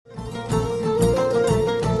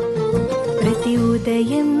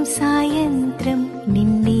ఉదయం సాయంత్రం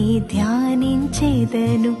నిన్నే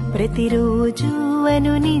ధ్యానించేదను, ప్రతిరోజు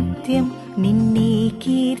అనునిత్యం నిన్నే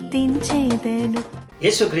కీర్తించేదను.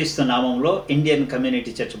 యేసుక్రీస్తు నామంలో ఇండియన్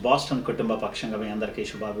కమ్యూనిటీ చర్చ్ బాస్టన్ కుటుంబ పక్షంగా మీ అందరికీ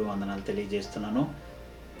శుభాభివందనాలు తెలియజేస్తున్నాను.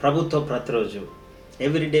 ప్రభుత్వ ప్రతిరోజు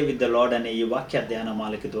ఎవ్రీడే విత్ ద లార్డ్ అనే ఈ వాక్య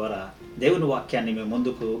ధ్యానమాలిక ద్వారా దేవుని వాక్యాన్ని మీ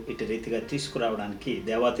ముందుకు ఇటు రీతిగా తీసుకురావడానికి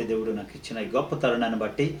దేవాతి దేవుడు నాకు ఇచ్చిన ఈ గొప్ప తరుణాన్ని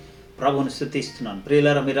బట్టి ప్రభువుని స్తుతిస్తున్నాను.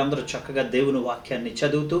 ప్రియులారా, మీరందరూ చక్కగా దేవుని వాక్యాన్ని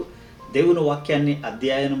చదువుతూ దేవుని వాక్యాన్ని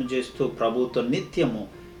అధ్యయనం చేస్తూ ప్రభువుతో నిత్యము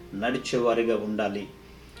నడిచేవారిగా ఉండాలి,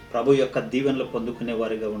 ప్రభు యొక్క దీవెనలు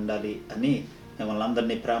పొందుకునేవారిగా ఉండాలి అని మిమ్మల్ని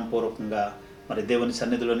అందరినీ ప్రేమపూర్వకంగా మరి దేవుని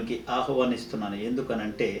సన్నిధిలోనికి ఆహ్వానిస్తున్నాను.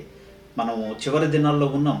 ఎందుకనంటే మనము చివరి దినాల్లో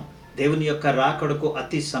ఉన్నాం, దేవుని యొక్క రాకడకు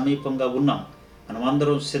అతి సమీపంగా ఉన్నాం. మనం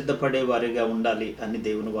అందరం సిద్ధపడే వారిగా ఉండాలి అని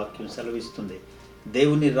దేవుని వాక్యం సెలవిస్తుంది.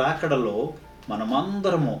 దేవుని రాకడలో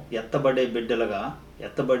మనమందరము ఎత్తబడే బిడ్డలుగా,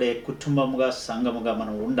 ఎత్తబడే కుటుంబముగా, సంఘముగా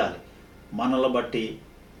మనం ఉండాలి. మనల బట్టి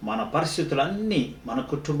మన పరిస్థితులన్నీ, మన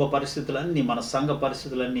కుటుంబ పరిస్థితులన్నీ, మన సంఘ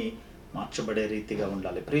పరిస్థితులన్నీ మార్చబడే రీతిగా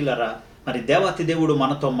ఉండాలి. ప్రియులరా, మరి దేవాతి దేవుడు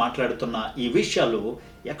మనతో మాట్లాడుతున్న ఈ విషయాలు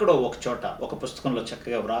ఎక్కడో ఒక చోట ఒక పుస్తకంలో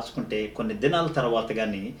చక్కగా వ్రాసుకుంటే కొన్ని దినాల తర్వాత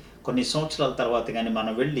కానీ, కొన్ని సంవత్సరాల తర్వాత కానీ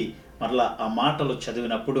మనం వెళ్ళి మరలా ఆ మాటలు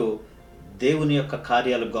చదివినప్పుడు దేవుని యొక్క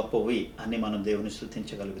కార్యాలు గొప్పవి అని మనం దేవుని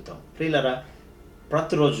స్తుతించగలుగుతాం. ప్రియులరా,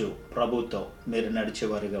 ప్రతిరోజు ప్రభుతో మీరు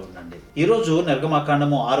నడిచేవారిగా ఉండండి. ఈరోజు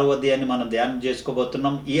నిర్గమకాండము 6వ అధ్యాయాన్ని మనం ధ్యానం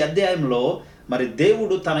చేసుకోబోతున్నాం. ఈ అధ్యాయంలో మరి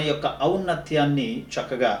దేవుడు తన యొక్క ఔన్నత్యాన్ని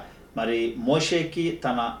చక్కగా మరి మోషేకి,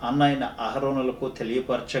 తన అన్నైన అహరోనులకు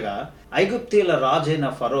తెలియపరచగా ఐగుప్తీయుల రాజైన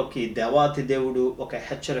ఫరోకి దేవాతి దేవుడు ఒక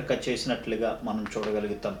హెచ్చరిక చేసినట్లుగా మనం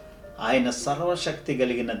చూడగలుగుతాం. ఆయన సర్వశక్తి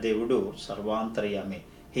కలిగిన దేవుడు, సర్వాంతర్యామి.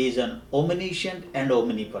 He's an ఓమినిషియంట్ and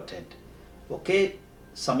ఓమినిపొటెంట్. ఒకే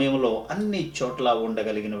సమయంలో అన్ని చోట్ల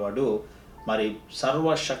ఉండగలిగిన వాడు, మరి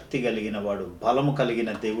సర్వశక్తి కలిగిన వాడు, బలము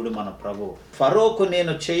కలిగిన దేవుడు మన ప్రభు. ఫరోకు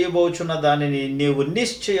నేను చేయబోచున్న దానిని నీవు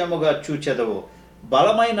నిశ్చయముగా చూచెదవు,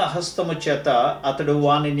 బలమైన హస్తము చేత అతడు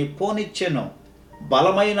వానిని పోనిచ్చెను,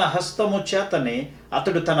 బలమైన హస్తము చేతనే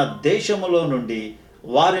అతడు తన దేశములో నుండి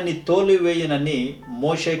వారిని తోలివేయనని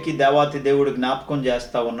మోషేకి దేవాతి దేవుడు జ్ఞాపకం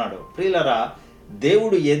చేస్తా ఉన్నాడు. ప్రియులరా,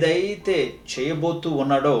 దేవుడు ఏదైతే చేయబోతూ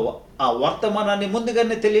ఉన్నాడో ఆ వర్తమానాన్ని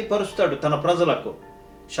ముందుగానే తెలియపరుస్తాడు తన ప్రజలకు.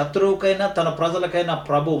 శత్రువుకైనా తన ప్రజలకైనా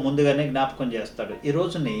ప్రభు ముందుగానే జ్ఞాపకం చేస్తాడు. ఈ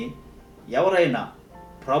రోజుని ఎవరైనా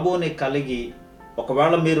ప్రభువుని కలిగి,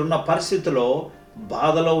 ఒకవేళ మీరున్న పరిస్థితిలో,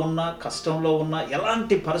 బాధలో ఉన్నా, కష్టంలో ఉన్నా,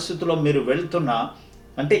 ఎలాంటి పరిస్థితుల్లో మీరు వెళ్తున్నా,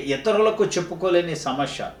 అంటే ఇతరులకు చెప్పుకోలేని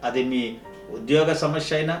సమస్య, అది మీ ఉద్యోగ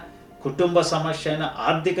సమస్య అయినా, కుటుంబ సమస్య అయినా,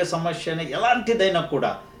 ఆర్థిక సమస్య అయినా, ఎలాంటిదైనా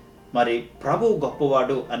కూడా మరి ప్రభు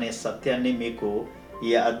గొప్పవాడు అనే సత్యాన్ని మీకు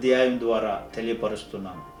ఈ అధ్యాయం ద్వారా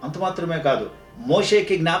తెలియపరుస్తున్నాను. అంత మాత్రమే కాదు,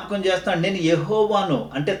 మోషేకి జ్ఞాపకం చేస్తాను, నేను యెహోవాను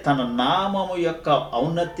అంటే తన నామము యొక్క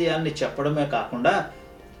ఔన్నత్యాన్ని చెప్పడమే కాకుండా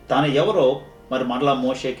తాను ఎవరో మరి మరలా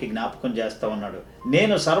మోషేకి జ్ఞాపకం చేస్తా ఉన్నాడు.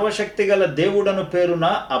 నేను సర్వశక్తి గల దేవుడను పేరున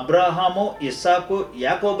అబ్రాహాము, ఇస్సాకు,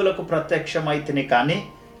 యాకోబులకు ప్రత్యక్షమైతిని, కానీ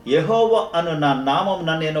యెహోవా అను నా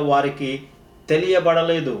నామమున నేను వారికి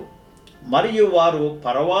తెలియబడలేదు. మరియు వారు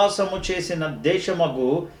పరవాసము చేసిన దేశమగు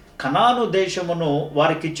కనాను దేశమును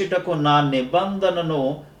వారికిచ్చుటకు నా నిబంధనను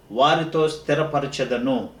వారితో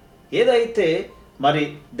స్థిరపరచెదను. ఏదైతే మరి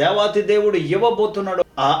దేవాతి దేవుడు ఇవ్వబోతున్నాడో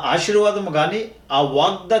ఆ ఆశీర్వాదము కానీ, ఆ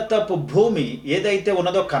వాగ్దత్తపు భూమి ఏదైతే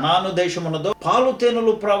ఉన్నదో, కనాను దేశం ఉన్నదో, పాలు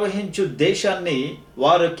తేనెలు ప్రవహించు దేశాన్ని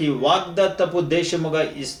వారికి వాగ్దత్తపు దేశముగా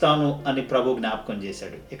ఇస్తాను అని ప్రభు జ్ఞాపకం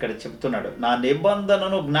చేశాడు. ఇక్కడ చెప్తున్నాడు, నా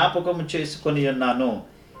నిబంధనను జ్ఞాపకం చేసుకొని ఉన్నాను,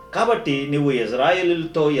 కాబట్టి నువ్వు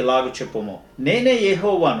ఇశ్రాయేలుతో ఇలాగ చెప్పుము, నేనే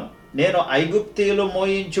యెహోవాను, నేను ఐగుప్తీయులు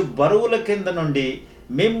మోయించు బరువుల కింద నుండి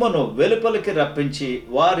మిమ్మును వెలుపలికి రప్పించి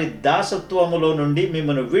వారి దాసత్వములో నుండి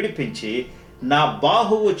మిమ్మను విడిపించి నా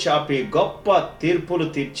బాహువు చాపి గొప్ప తీర్పులు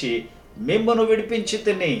తీర్చి మిమ్మను విడిపించి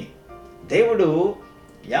తిని. దేవుడు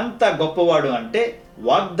ఎంత గొప్పవాడు అంటే,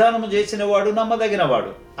 వాగ్దానం చేసిన వాడు,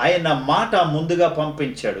 నమ్మదగినవాడు. ఆయన మాట ముందుగా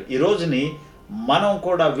పంపించాడు. ఈ రోజుని మనం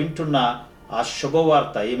కూడా వింటున్న ఆ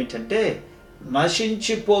శుభవార్త ఏమిటంటే,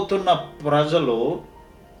 నశించిపోతున్న ప్రజలు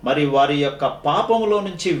మరి వారి యొక్క పాపములో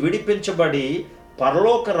నుంచి విడిపించబడి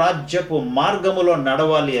పరలోక రాజ్యపు మార్గములో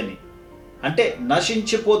నడవాలి అని. అంటే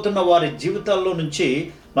నశించిపోతున్న వారి జీవితాల్లో నుంచి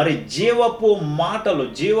మరి జీవపు మాటలు,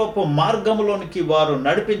 జీవపు మార్గములోనికి వారు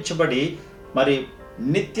నడిపించబడి మరి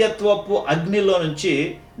నిత్యత్వపు అగ్నిలో నుంచి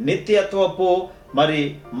నిత్యత్వపు మరి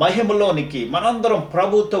మహిమలోనికి మనందరం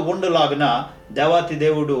ప్రభుతో ఉండులాగిన దేవాతి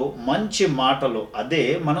దేవుడు మంచి మాటలు, అదే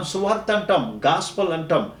మనం సువార్త అంటాం, గాస్పల్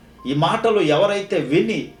అంటాం. ఈ మాటలు ఎవరైతే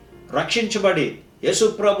విని రక్షించబడి యేసు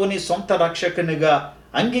ప్రభుని సొంత రక్షకునిగా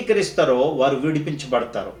అంగీకరిస్తారో వారు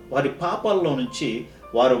విడిపించబడతారు. వారి పాపాల్లో నుంచి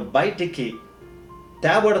వారు బయటికి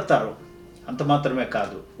తేబడతారు. అంత మాత్రమే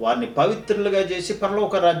కాదు, వారిని పవిత్రులుగా చేసి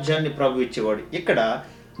పరలోక రాజ్యాన్ని ప్రభు ఇచ్చేవాడు. ఇక్కడ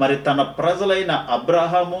మరి తన ప్రజలైన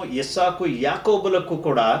అబ్రహాము, ఇస్సాకు, యాకోబులకు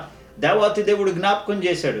కూడా దేవాతి దేవుడు జ్ఞాపకం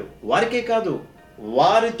చేశాడు. వారికే కాదు,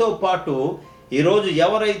 వారితో పాటు ఈరోజు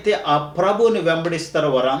ఎవరైతే ఆ ప్రభువుని వెంబడిస్తారో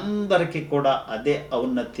వారందరికీ కూడా అదే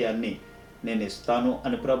ఔన్నత్యాన్ని నేను ఇస్తాను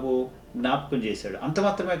అని ప్రభు జ్ఞాపకం చేశాడు. అంత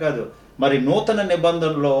మాత్రమే కాదు, మరి నూతన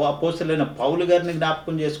నిబంధనలో అపోస్తలుడైన పౌలు గారిని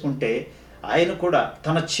జ్ఞాపకం చేసుకుంటే ఆయన కూడా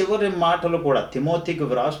తన చివరి మాటలు కూడా తిమోతికి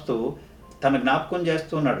వ్రాస్తూ తన జ్ఞాపకం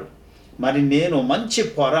చేస్తున్నాడు. మరి నేను మంచి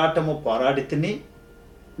పోరాటము పోరాడి తిని,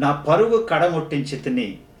 నా పరుగు కడముట్టించి తిని,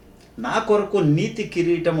 నా కొరకు నీతి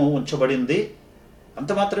కిరీటము ఉంచబడింది.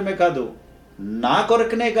 అంత మాత్రమే కాదు, నా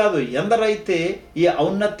కొరకునే కాదు, ఎందరైతే ఈ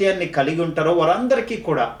ఔన్నత్యాన్ని కలిగి ఉంటారో వారందరికీ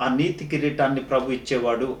కూడా ఆ నీతి కిరీటాన్ని ప్రభు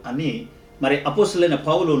ఇచ్చేవాడు అని మరి అపోస్తలుడైన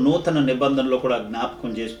పౌలు నూతన నిబంధనలో కూడా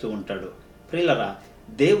జ్ఞాపకం చేస్తూ ఉంటాడు. ప్రియులరా,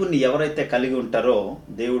 దేవుణ్ణి ఎవరైతే కలిగి ఉంటారో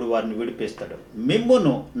దేవుడు వారిని విడిపిస్తాడు.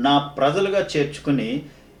 మిమ్మును నా ప్రజలుగా చేర్చుకుని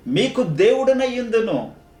మీకు దేవుడనయ్యుందును.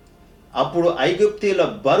 అప్పుడు ఐగుప్తీయుల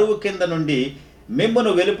బరువు కింద నుండి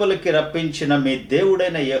మిమ్మును వెలుపలికి రప్పించిన మీ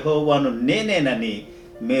దేవుడైన యెహోవాను నేనేనని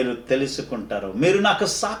మీరు తెలుసుకుంటారు. మీరు నాకు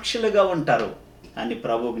సాక్షులుగా ఉంటారు అని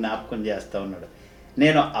ప్రభు జ్ఞాపకం చేస్తూ ఉన్నాడు.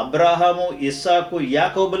 నేను అబ్రహాము, ఇస్సాకు,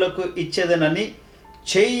 యాకోబులకు ఇచ్చేదనని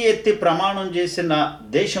చెయ్యి ఎత్తి ప్రమాణం చేసిన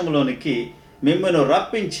దేశంలోనికి మిమ్మల్ని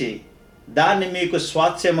రప్పించి దాన్ని మీకు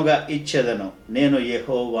స్వాస్థ్యముగా ఇచ్చేదను. నేను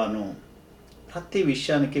యెహోవాను. ప్రతి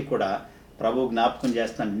విషయానికి కూడా ప్రభు జ్ఞాపకం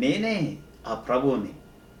చేస్తాను, నేనే ఆ ప్రభువుని,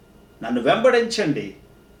 నన్ను వెంబడించండి.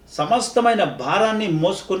 సమస్తమైన భారాన్ని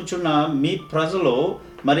మోసుకొనిచున్న మీ ప్రజలు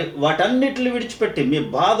మరి వాటన్నిటిని విడిచిపెట్టి మీ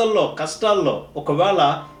బాధల్లో, కష్టాల్లో, ఒకవేళ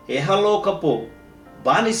ఇహలోకపు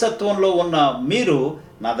బానిసత్వంలో ఉన్న మీరు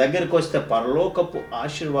నా దగ్గరికి వస్తే పరలోకపు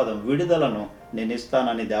ఆశీర్వాదం, విడుదలను నేను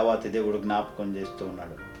ఇస్తానని దేవాతి దేవుడు జ్ఞాపకం చేస్తూ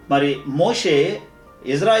ఉన్నాడు. మరి మోషే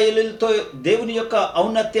ఇజ్రాయేలీలతో దేవుని యొక్క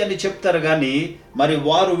ఔన్నత్యాన్ని చెప్తారు, కానీ మరి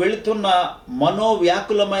వారు వెళుతున్న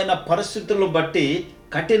మనోవ్యాకులమైన పరిస్థితులను బట్టి,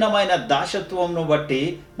 కఠినమైన దాసత్వంను బట్టి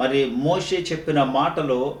మరి మోషే చెప్పిన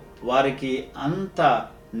మాటలు వారికి అంత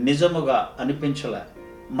నిజముగా అనిపించలే.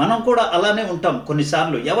 మనం కూడా అలానే ఉంటాం.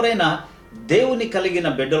 కొన్నిసార్లు ఎవరైనా దేవుని కలిగిన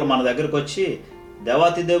బిడ్డలు మన దగ్గరకు వచ్చి,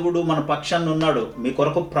 దేవాతి దేవుడు మన పక్షాన్ని ఉన్నాడు, మీ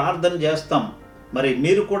కొరకు ప్రార్థన చేస్తాం, మరి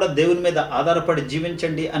మీరు కూడా దేవుని మీద ఆధారపడి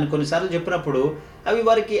జీవించండి అని కొన్నిసార్లు చెప్పినప్పుడు అవి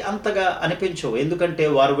వారికి అంతగా అనిపించవు. ఎందుకంటే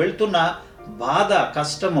వారు వెళ్తున్న బాధ,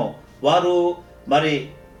 కష్టము, వారు మరి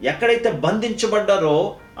ఎక్కడైతే బంధించబడ్డారో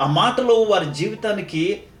ఆ మాటలు వారి జీవితానికి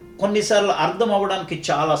కొన్నిసార్లు అర్థం అవ్వడానికి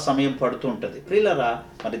చాలా సమయం పడుతూ ఉంటుంది. ప్రియులరా,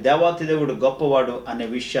 మరి దేవాతి దేవుడు గొప్పవాడు అనే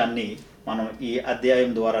విషయాన్ని మనం ఈ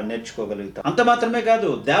అధ్యాయం ద్వారా నేర్చుకోగలుగుతాం. అంత మాత్రమే కాదు,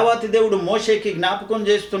 దేవాతి దేవుడు మోషేకి జ్ఞాపకం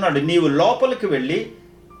చేస్తున్నాడు, నీవు లోపలికి వెళ్ళి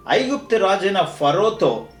ఐగుప్తు రాజైన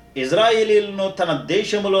ఫరోతో ఇజ్రాయేలీలను తన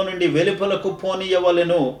దేశములో నుండి వెలుపలకు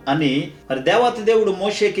పోనీయవలెను అని మరి దేవాతి దేవుడు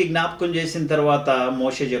మోషేకి జ్ఞాపకం చేసిన తర్వాత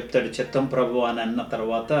మోషే చెప్తాడు, చిత్తం ప్రభు అని అన్న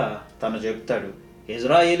తర్వాత తను చెప్తాడు,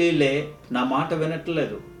 ఇజ్రాయేలీలే నా మాట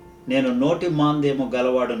వినట్లేదు, నేను నోటి మాంద్యము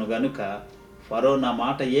గలవాడును గనుక ఫరో నా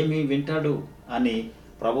మాట ఏమి వింటాడు అని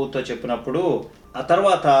ప్రభువుతో చెప్పినప్పుడు ఆ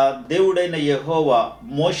తర్వాత దేవుడైన యెహోవా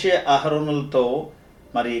మోషే అహరోనులతో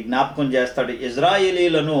మరి జ్ఞాపకం చేస్తాడు,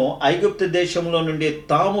 ఇజ్రాయేలీలను ఐగుప్తు దేశంలో నుండి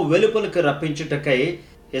తాము వెలుపలికి రప్పించుటకై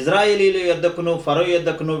ఇజ్రాయేలీల యొద్దకును ఫరో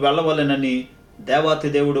యొద్దకును వెళ్ళవలెనని దేవాతి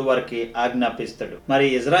దేవుడు వారికి ఆజ్ఞాపిస్తాడు. మరి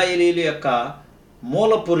ఇజ్రాయేలీల యొక్క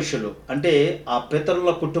మూల పురుషులు అంటే ఆ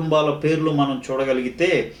పితరుల కుటుంబాల పేర్లు మనం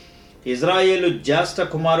చూడగలిగితే, ఇజ్రాయేలు జ్యేష్ఠ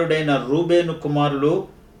కుమారుడైన రూబేను కుమారులు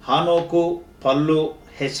హానోకు, పల్లు,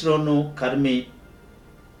 హెస్రోను, కర్మి,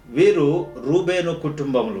 వీరు రూబేను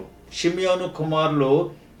కుటుంబములు. షిమ్యోను కుమారులు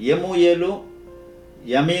యెమూయేలు,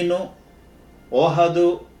 యమీను, ఓహదు,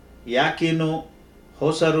 యాకీను,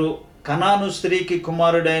 హోసరు, కనాను స్త్రీకి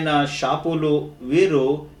కుమారుడైన షాపులు, వీరు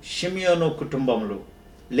షిమ్యోను కుటుంబములు.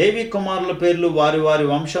 లేవి కుమారుల పేర్లు వారి వారి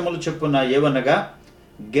వంశములు చొప్పున ఏవనగా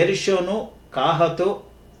గెర్షోను, కాహతు,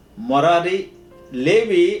 మొరారి.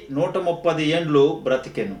 లేవి 130 ఏండ్లు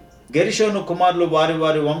బ్రతికెను. గెర్షోను కుమారులు వారి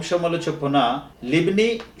వారి వంశముల చొప్పున లిబ్ని,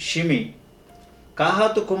 షిమి.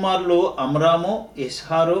 కాహాతు కుమారులు అమ్రాము,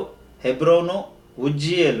 ఇస్హారు, హెబ్రోను,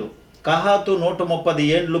 ఉజ్జియేలు. కాహాతు 130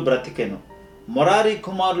 ఏండ్లు బ్రతికెను. మొరారి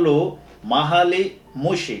కుమారులు మహాలి,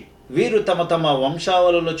 మూషి. వీరు తమ తమ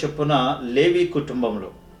వంశావళుల చొప్పున లేవి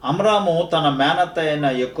కుటుంబములు. అమ్రాము తన మేనత్త అయిన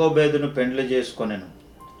యెకోబేదును పెండ్లి చేసుకొనెను.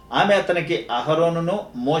 ఆమె అతనికి అహరోనును,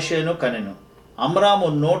 మోషేను కనెను. అమ్రాము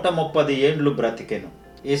 130 ఏండ్లు బ్రతికెను.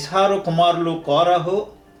 ఇస్హారు కుమారులు కోరహు,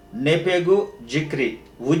 నెపెగు, జిక్రి.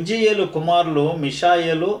 ఉజ్జియేలు కుమారులు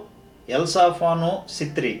మిషాయేలు, ఎల్సాఫాను,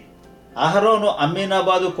 సిత్రి. అహరోను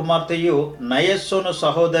అమ్మీనాబాదు కుమార్తెయు నయస్సోను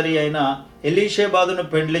సహోదరి అయిన ఎలీషేబాదును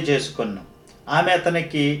పెండ్లి చేసుకొను. ఆమె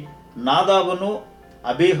అతనికి నాదాబును,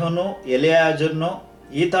 అబీహును, ఎలియాజరును,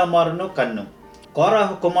 ఈతామారును కన్ను.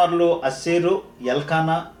 కోరాహు కుమారులు అస్సీరు,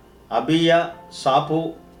 ఎల్కానా, అబియా, సాపు.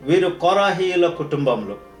 వీరు కోరాహీయుల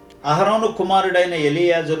కుటుంబములు. అహరోను కుమారుడైన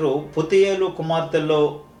ఎలియాజరు పుతియేలు కుమార్తెల్లో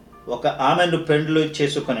ఒక ఆమెను పెండ్లు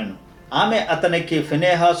చేసుకొనెను. ఆమె అతనికి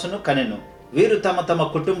ఫినెహాసును కనెను. వీరు తమ తమ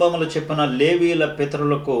కుటుంబములు చెప్పిన లేవీల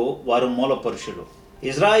పితరులకు వారు మూల పురుషులు.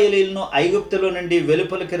 ఇజ్రాయేలీలను ఐగుప్తులో నుండి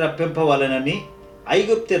వెలుపలికి రప్పింపవలెనని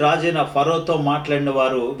ఐగుప్తి రాజైన ఫరోతో మాట్లాడిన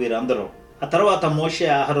వారు వీరందరూ. ఆ తర్వాత మోషే,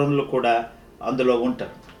 అహరోనులు కూడా అందులో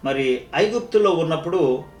ఉంటారు. మరి ఐగుప్తులో ఉన్నప్పుడు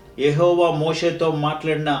యెహోవా మోషేతో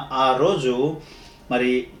మాట్లాడిన ఆ రోజు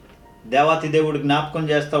మరి దేవాతి దేవుడు జ్ఞాపకం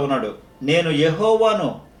చేస్తా ఉన్నాడు. నేను యెహోవాను,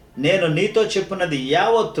 నేను నీతో చెప్పినది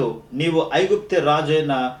యావత్తు నీవు ఐగుప్తి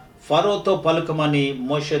రాజైన ఫరోతో పలుకమని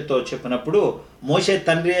మోషేతో చెప్పినప్పుడు మోషే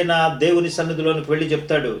తండ్రి అయిన దేవుని సన్నిధిలోనికి వెళ్ళి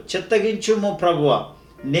చెప్తాడు, చిత్తగించుము ప్రభువా,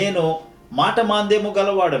 నేను మాట మాంద్యము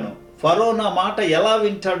గలవాడను, ఫరో నా మాట ఎలా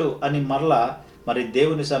వింటాడు అని మరలా మరి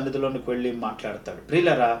దేవుని సన్నిధిలోనికి వెళ్ళి మాట్లాడతాడు.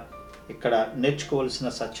 ప్రియులరా, ఇక్కడ నేర్చుకోవాల్సిన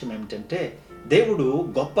సత్యం ఏమిటంటే దేవుడు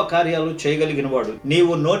గొప్ప కార్యాలు చేయగలిగిన వాడు.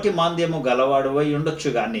 నీవు నోటి మాంద్యము గలవాడువై ఉండొచ్చు,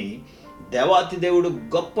 కానీ దేవాతి దేవుడు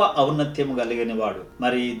గొప్ప ఔన్నత్యము కలిగిన వాడు.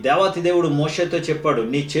 మరి దేవాతి దేవుడు మోషేతో చెప్పాడు,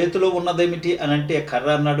 నీ చేతిలో ఉన్నదేమిటి అని అంటే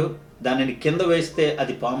కర్ర అన్నాడు. దానిని కింద వేస్తే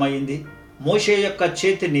అది పామైంది. మోషే యొక్క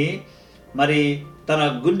చేతిని మరి తన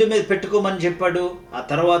గుండె మీద పెట్టుకోమని చెప్పాడు. ఆ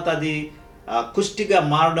తర్వాత అది కుష్టిగా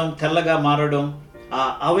మారడం, తెల్లగా మారడం, ఆ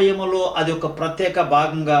అవయములో అది ఒక ప్రత్యేక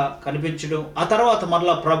భాగంగా కనిపించడం. ఆ తర్వాత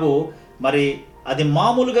మరలా ప్రభు మరి అది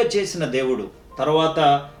మామూలుగా చేసిన దేవుడు. తర్వాత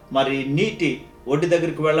మరి నీటి ఒడ్డు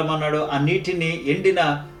దగ్గరికి వెళ్ళమన్నాడు. ఆ నీటిని ఎండిన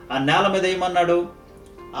ఆ నేల మీద వేయమన్నాడు.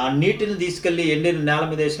 ఆ నీటిని తీసుకెళ్లి ఎండిన నేల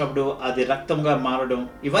మీద వేసినప్పుడు అది రక్తంగా మారడం.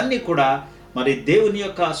 ఇవన్నీ కూడా మరి దేవుని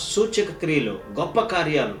యొక్క సూచక క్రియలు, గొప్ప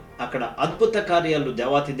కార్యాలు, అక్కడ అద్భుత కార్యాలు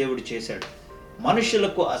దేవాతి దేవుడు చేశాడు.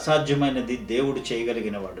 మనుషులకు అసాధ్యమైనది దేవుడు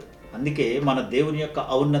చేయగలిగిన వాడు. అందుకే మన దేవుని యొక్క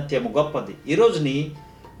ఔన్నత్యము గొప్పది. ఈ రోజుని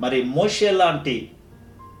మరి మోషే లాంటి,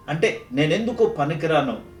 అంటే నేనెందుకు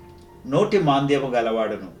పనికిరాను, నోటి మాంద్యము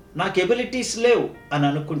గలవాడును, నాకు ఎబిలిటీస్ లేవు అని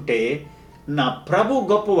అనుకుంటే నా ప్రభు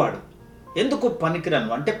గొప్పవాడు. ఎందుకు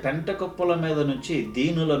పనికిరాను అంటే పెంట కుప్పల మీద నుంచి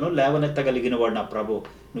దీనులను లేవనెత్తగలిగిన వాడు నా ప్రభు.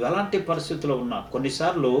 నువ్వు ఎలాంటి పరిస్థితిలో ఉన్నా,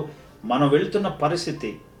 కొన్నిసార్లు మనం వెళుతున్న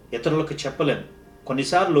పరిస్థితి ఇతరులకు చెప్పలేము.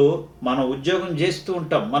 కొన్నిసార్లు మనం ఉద్యోగం చేస్తూ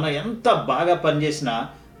ఉంటాం, మనం ఎంత బాగా పనిచేసినా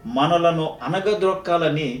మనలను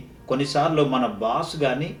అనగదొక్కాలని కొన్నిసార్లు మన బాస్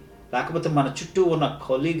కానీ, లేకపోతే మన చుట్టూ ఉన్న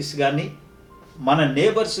కొలీగ్స్ కానీ, మన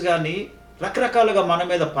నేబర్స్ కానీ రకరకాలుగా మన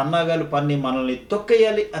మీద పన్నాగాలు పన్ని మనల్ని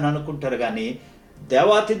తొక్కేయాలి అని అనుకుంటారు. కానీ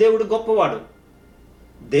దేవాతి దేవుడు గొప్పవాడు.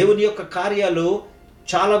 దేవుని యొక్క కార్యాలు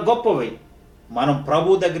చాలా గొప్పవి. మనం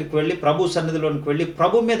ప్రభు దగ్గరికి వెళ్ళి, ప్రభు సన్నిధిలోనికి వెళ్ళి,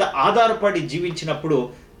 ప్రభు మీద ఆధారపడి జీవించినప్పుడు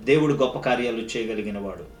దేవుడు గొప్ప కార్యాలు చేయగలిగిన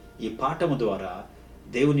వాడు. ఈ పాఠము ద్వారా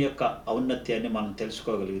దేవుని యొక్క ఔన్నత్యాన్ని మనం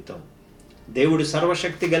తెలుసుకోగలుగుతాం. దేవుడు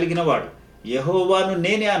సర్వశక్తి కలిగిన వాడు. యెహోవాను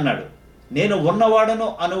నేనే అన్నాడు, నేను ఉన్నవాడను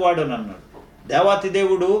అనువాడను అన్నాడు. దేవాతి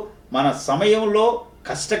దేవుడు మన సమయంలో,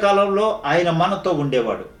 కష్టకాలంలో ఆయన మనతో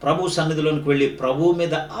ఉండేవాడు. ప్రభు సన్నిధిలోనికి వెళ్ళి ప్రభు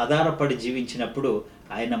మీద ఆధారపడి జీవించినప్పుడు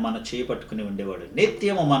ఆయన మన చేయి పట్టుకుని ఉండేవాడు.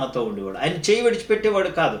 నిత్యము మనతో ఉండేవాడు. ఆయన చేయి విడిచిపెట్టేవాడు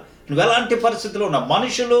కాదు. నువ్వు ఎలాంటి పరిస్థితిలో ఉన్నా,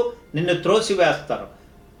 మనుషులు నిన్ను త్రోసివేస్తారు,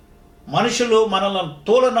 మనుషులు మనలను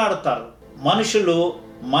తోలనాడతారు, మనుషులు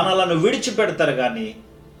మనలను విడిచిపెడతారు, కానీ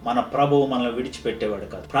మన ప్రభువు మనల్ని విడిచిపెట్టేవాడు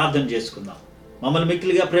కాదు. ప్రార్థన చేసుకుందాం. మమ్మల్ని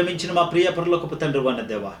మిక్కిలిగా ప్రేమించిన మా ప్రియ పరలోకపు తండ్రి అయిన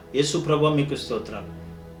దేవా, యేసు ప్రభువా, మీకు స్తోత్రాలు.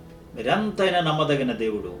 మీరెంతైనా నమ్మదగిన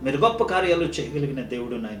దేవుడు, మీరు గొప్ప కార్యాలు చేయగలిగిన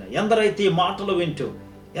దేవుడు నాయన. ఎందరైతే ఈ మాటలు వింటూ,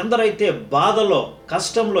 ఎందరైతే బాధలో,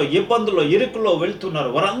 కష్టంలో, ఇబ్బందుల్లో, ఇరుకులో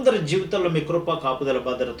వెళ్తున్నారో వారందరి జీవితంలో మీ కృప, కాపుదల,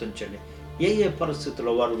 భద్రత ఉంచండి. ఏ ఏ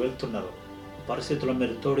పరిస్థితుల్లో వారు వెళ్తున్నారో పరిస్థితుల్లో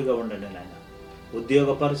మీరు తోడుగా ఉండండి నాయన.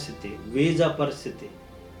 ఉద్యోగ పరిస్థితి, వీసా పరిస్థితి,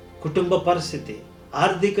 కుటుంబ పరిస్థితి,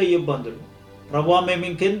 ఆర్థిక ఇబ్బందులు, ప్రభువా మేము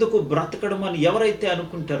ఇంకెందుకు బ్రతకడం అని ఎవరైతే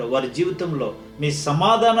అనుకుంటారో వారి జీవితంలో మీ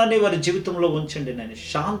సమాధానాన్ని వారి జీవితంలో ఉంచండి నాయన.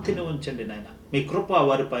 శాంతిని ఉంచండి నాయన. మీ కృప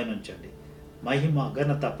వారి పైన ఉంచండి. మహిమ,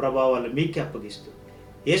 ఘనత, ప్రభావాలు మీకే అప్పగిస్తూ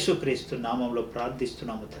యేసుక్రీస్తు నామంలో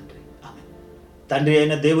ప్రార్థిస్తున్నాము తండ్రి, ఆమేన్. తండ్రి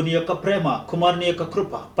అయిన దేవుని యొక్క ప్రేమ, కుమారుని యొక్క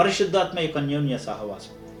కృప, పరిశుద్ధాత్మ యొక్క అన్యోన్య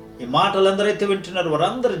సహవాసం ఈ మాటలందరైతే వింటున్నారు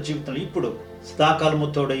వారందరి జీవితంలో ఇప్పుడు సదాకాలము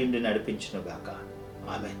తోడయుండి నడిపించును గాక,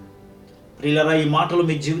 ఆమేన్. ప్రియులారా, ఈ మాటలు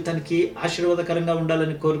మీ జీవితానికి ఆశీర్వాదకరంగా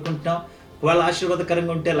ఉండాలని కోరుకుంటున్నాం. ఒకవేళ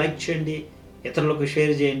ఆశీర్వాదకరంగా ఉంటే లైక్ చేయండి, ఇతరులకు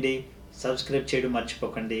షేర్ చేయండి, సబ్స్క్రైబ్ చేయడం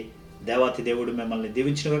మర్చిపోకండి. దేవాతి దేవుడు మిమ్మల్ని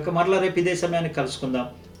దీవించును గాక. మరలా రేపు ఇదే సమయాన్ని కలుసుకుందాం.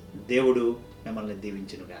 దేవుడు మిమ్మల్ని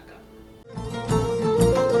దీవించును గాక.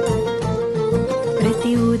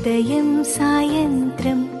 ప్రతి ఉదయం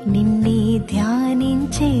సాయంత్రం నిన్నే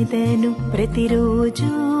ధ్యానించేదను, ప్రతిరోజు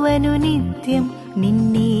అనునిత్యం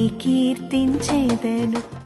నిన్నే కీర్తించెదను